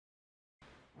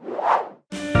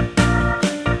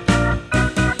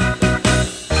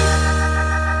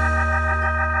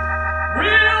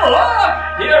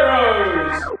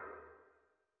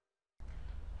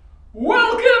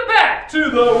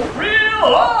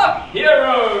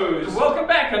Heroes! Welcome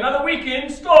back, another week in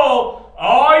stall.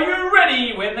 Are you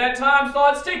ready when that time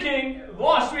starts ticking?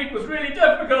 Last week was really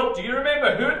difficult. Do you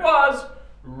remember who it was?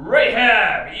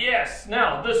 Rahab, yes.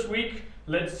 Now this week,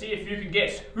 let's see if you can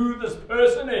guess who this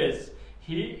person is.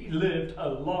 He lived a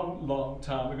long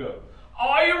time ago.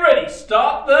 Are you ready?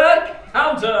 Start the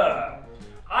counter.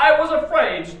 I was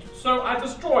afraid, so I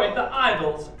destroyed the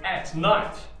idols at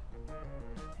night.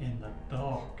 In the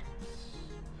darkness.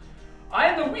 I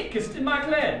am the weakest in my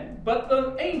clan, but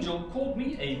the angel called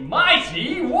me a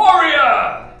mighty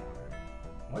warrior.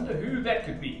 Wonder who that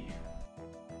could be.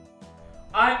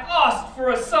 I asked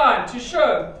for a sign to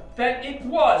show that it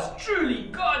was truly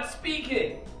God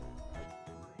speaking.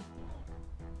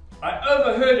 I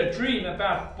overheard a dream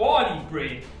about barley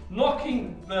bread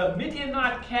knocking the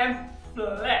Midianite camp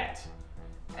flat,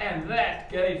 and that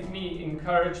gave me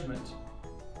encouragement.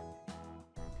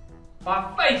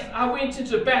 By faith, I went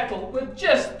into battle with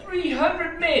just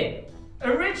 300 men.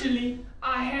 Originally,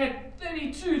 I had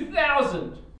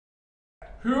 32,000.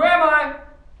 Who am I?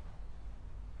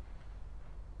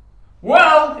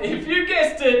 Well, if you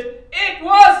guessed it, it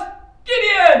was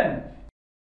Gideon!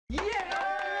 Yeah!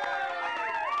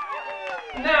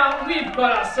 Now, we've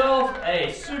got ourselves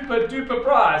a super duper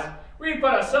prize. We've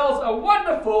got ourselves a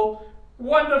wonderful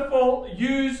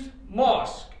used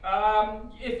mask.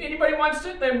 If anybody wants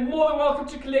it, they're more than welcome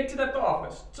to collect it at the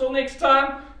office. Till next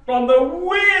time, from the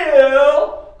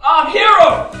Wheel of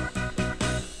Heroes!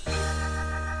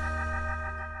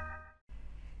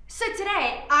 So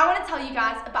today, I want to tell you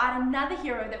guys about another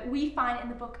hero that we find in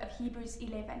the book of Hebrews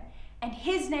 11. And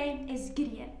his name is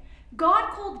Gideon. God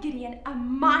called Gideon a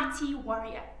mighty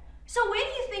warrior. So where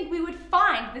do you think we would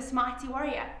find this mighty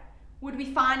warrior? Would we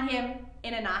find him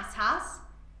in a nice house?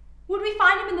 Would we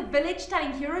find him in the village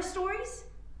telling hero stories?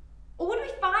 Or would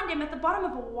we find him at the bottom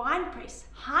of a wine press,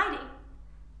 hiding?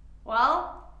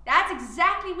 Well, that's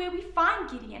exactly where we find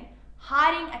Gideon,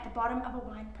 hiding at the bottom of a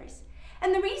wine press.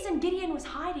 And the reason Gideon was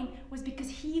hiding was because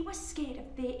he was scared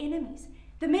of their enemies,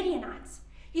 the Midianites.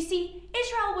 You see,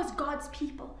 Israel was God's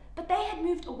people, but they had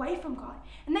moved away from God,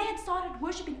 and they had started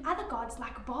worshipping other gods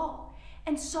like Baal.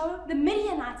 And so the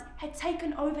Midianites had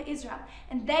taken over Israel,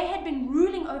 and they had been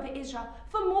ruling over Israel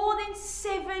for more than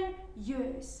 7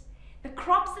 years. The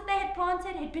crops that they had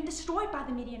planted had been destroyed by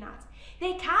the Midianites.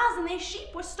 Their cows and their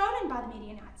sheep were stolen by the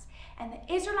Midianites. And the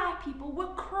Israelite people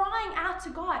were crying out to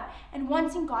God and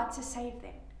wanting God to save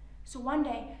them. So one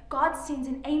day, God sends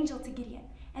an angel to Gideon,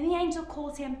 and the angel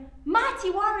calls him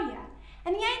Mighty Warrior.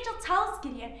 And the angel tells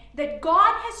Gideon that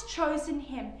God has chosen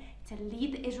him to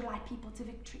lead the Israelite people to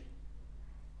victory.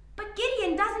 But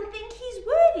Gideon doesn't think he's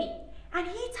worthy, and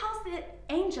he tells the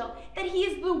angel that he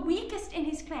is the weakest in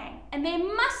his clan, and there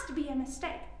must be a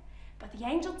mistake. But the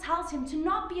angel tells him to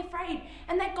not be afraid,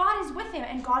 and that God is with him,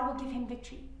 and God will give him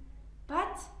victory.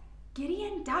 But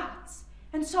Gideon doubts,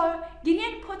 and so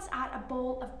Gideon puts out a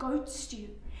bowl of goat stew,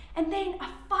 and then a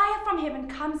fire from heaven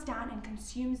comes down and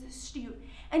consumes the stew,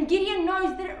 and Gideon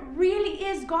knows that it really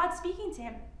is God speaking to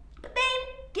him. But then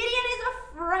Gideon is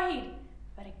afraid.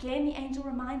 But again, the angel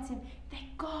reminds him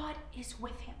that God is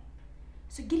with him.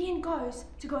 So Gideon goes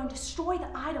to go and destroy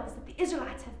the idols that the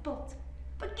Israelites have built.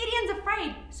 But Gideon's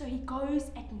afraid, so he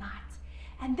goes at night.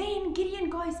 And then Gideon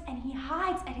goes and he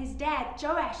hides at his dad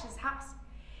Joash's house.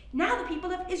 Now the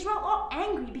people of Israel are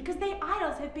angry because their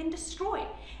idols have been destroyed,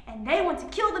 and they want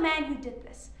to kill the man who did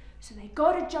this. So they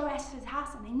go to Joash's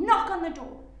house and they knock on the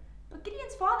door. But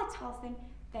Gideon's father tells them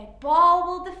that Baal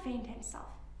will defend himself.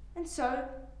 And so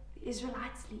the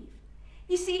Israelites leave.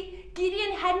 You see,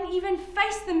 Gideon hadn't even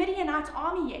faced the Midianite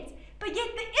army yet, but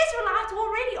yet the Israelites were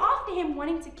already after him,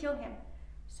 wanting to kill him.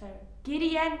 So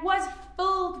Gideon was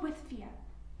filled with fear.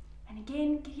 And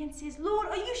again, Gideon says, Lord,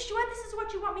 are you sure this is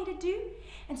what you want me to do?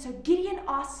 And so Gideon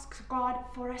asks God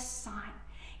for a sign.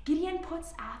 Gideon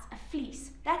puts out a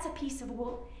fleece. That's a piece of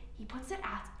wool. He puts it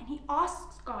out and he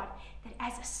asks God that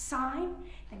as a sign,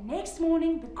 the next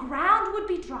morning the ground would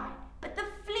be dry, but the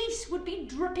fleece would be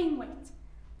dripping wet.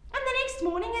 And the next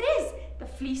morning it is. The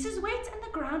fleece is wet and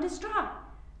the ground is dry.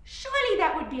 Surely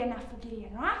that would be enough for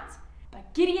Gideon, right?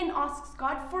 But Gideon asks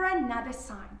God for another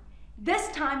sign. This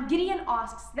time Gideon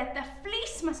asks that the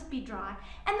fleece must be dry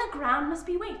and the ground must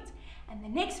be wet. And the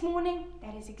next morning,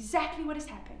 that is exactly what has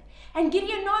happened. And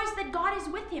Gideon knows that God is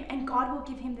with him and God will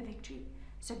give him the victory.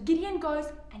 So Gideon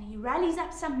goes and he rallies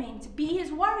up some men to be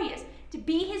his warriors, to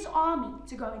be his army,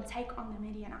 to go and take on the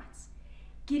Midianites.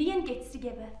 Gideon gets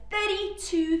together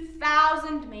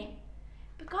 32,000 men.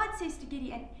 But God says to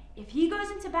Gideon, if he goes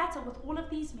into battle with all of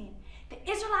these men, the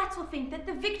Israelites will think that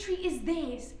the victory is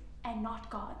theirs and not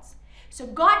God's. So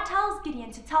God tells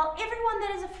Gideon to tell everyone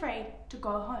that is afraid to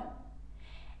go home.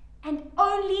 and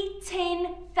only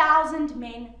 10,000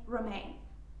 men remain.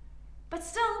 But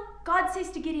still, God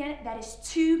says to Gideon, that is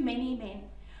too many men.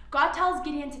 God tells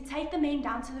Gideon to take the men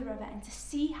down to the river and to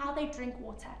see how they drink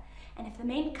water. And if the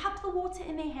men cup the water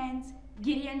in their hands,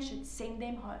 Gideon should send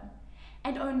them home.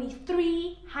 And only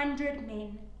 300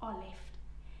 men are left.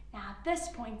 Now at this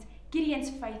point, Gideon's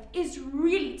faith is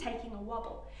really taking a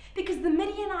wobble because the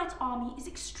Midianite army is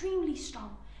extremely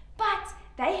strong, but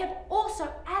they have also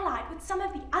allied with some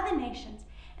of the other nations,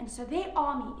 and so their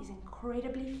army is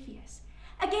incredibly fierce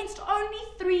against only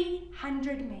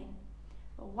 300 men.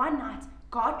 But one night,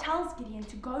 God tells Gideon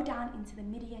to go down into the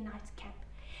Midianite camp,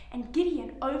 and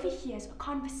Gideon overhears a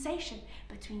conversation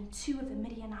between two of the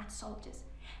Midianite soldiers,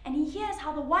 and he hears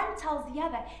how the one tells the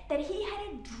other that he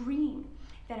had a dream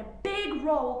that a big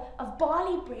roll of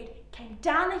barley bread came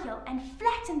down the hill and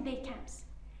flattened their camps.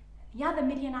 The other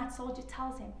Midianite soldier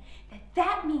tells him that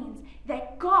that means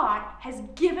that God has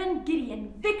given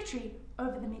Gideon victory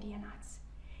over the Midianites.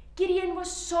 Gideon was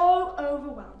so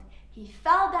overwhelmed, he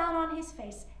fell down on his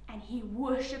face and he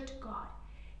worshipped God.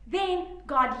 Then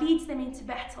God leads them into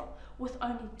battle with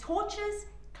only torches,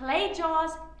 clay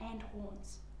jars, and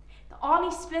horns. The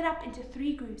army split up into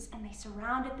 3 groups and they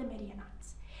surrounded the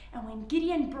Midianites. And when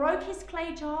Gideon broke his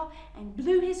clay jar and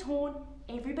blew his horn,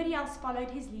 everybody else followed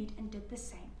his lead and did the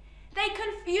same. They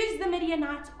confused the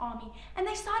Midianite army and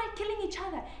they started killing each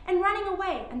other and running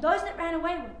away, and those that ran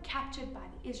away were captured by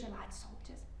the Israelite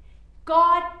soldiers.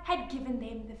 God had given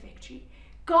them the victory.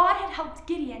 God had helped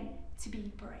Gideon to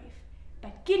be brave.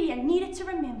 But Gideon needed to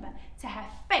remember to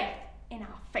have faith in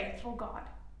our faithful God.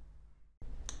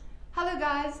 Hello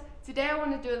guys, today I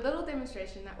want to do a little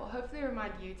demonstration that will hopefully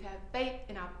remind you to have faith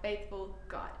in our faithful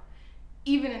God,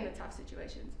 even in the tough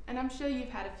situations, and I'm sure you've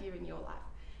had a few in your life.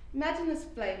 Imagine this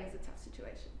flame is a tough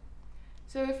situation.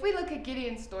 So if we look at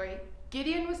Gideon's story,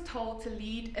 Gideon was told to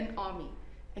lead an army,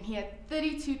 and he had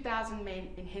 32,000 men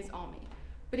in his army.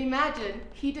 But imagine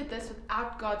he did this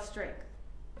without God's strength.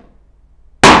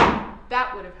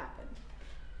 That would have happened.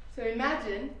 So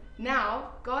imagine now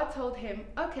God told him,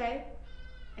 okay,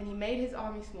 and he made his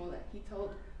army smaller. He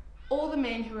told all the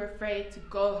men who were afraid to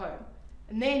go home.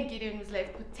 And then Gideon was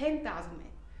left with 10,000 men.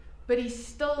 But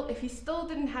if he still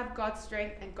didn't have God's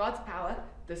strength and God's power,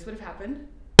 this would have happened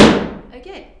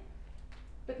again.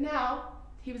 But now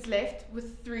he was left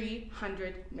with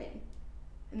 300 men.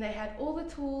 And they had all the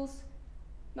tools,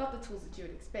 not the tools that you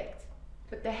would expect,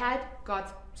 but they had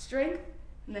God's strength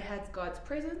and they had God's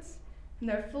presence and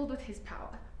they were filled with his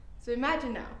power. So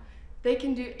imagine now, they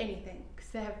can do anything because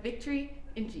they have victory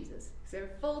in Jesus, because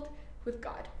they're filled with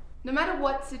God. No matter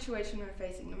what situation we're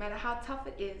facing, no matter how tough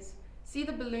it is, see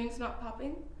the balloons not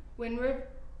popping? When we're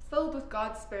filled with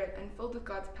God's Spirit and filled with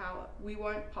God's power, we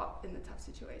won't pop in the tough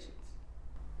situations.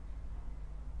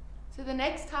 So the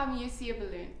next time you see a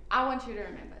balloon, I want you to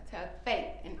remember to have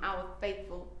faith in our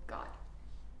faithful God.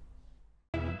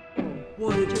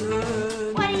 What did you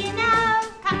learn? What do you know?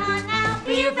 Come on now,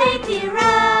 be a faith hero!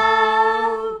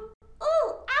 Ooh,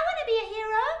 I want to be a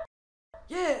hero!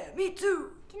 Yeah, me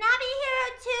too. Can I be a hero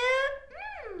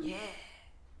too? Yeah.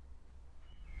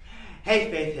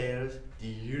 Hey Faith Heroes, do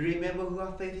you remember who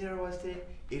our Faith Hero was today?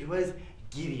 It was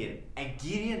Gideon. And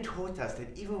Gideon taught us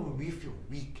that even when we feel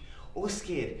weak or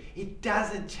scared, it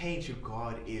doesn't change who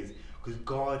God is, because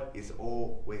God is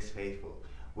always faithful.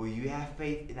 Will you have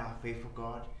faith in our faithful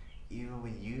God even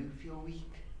when you feel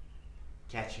weak?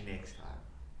 Catch you next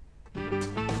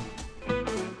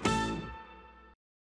time.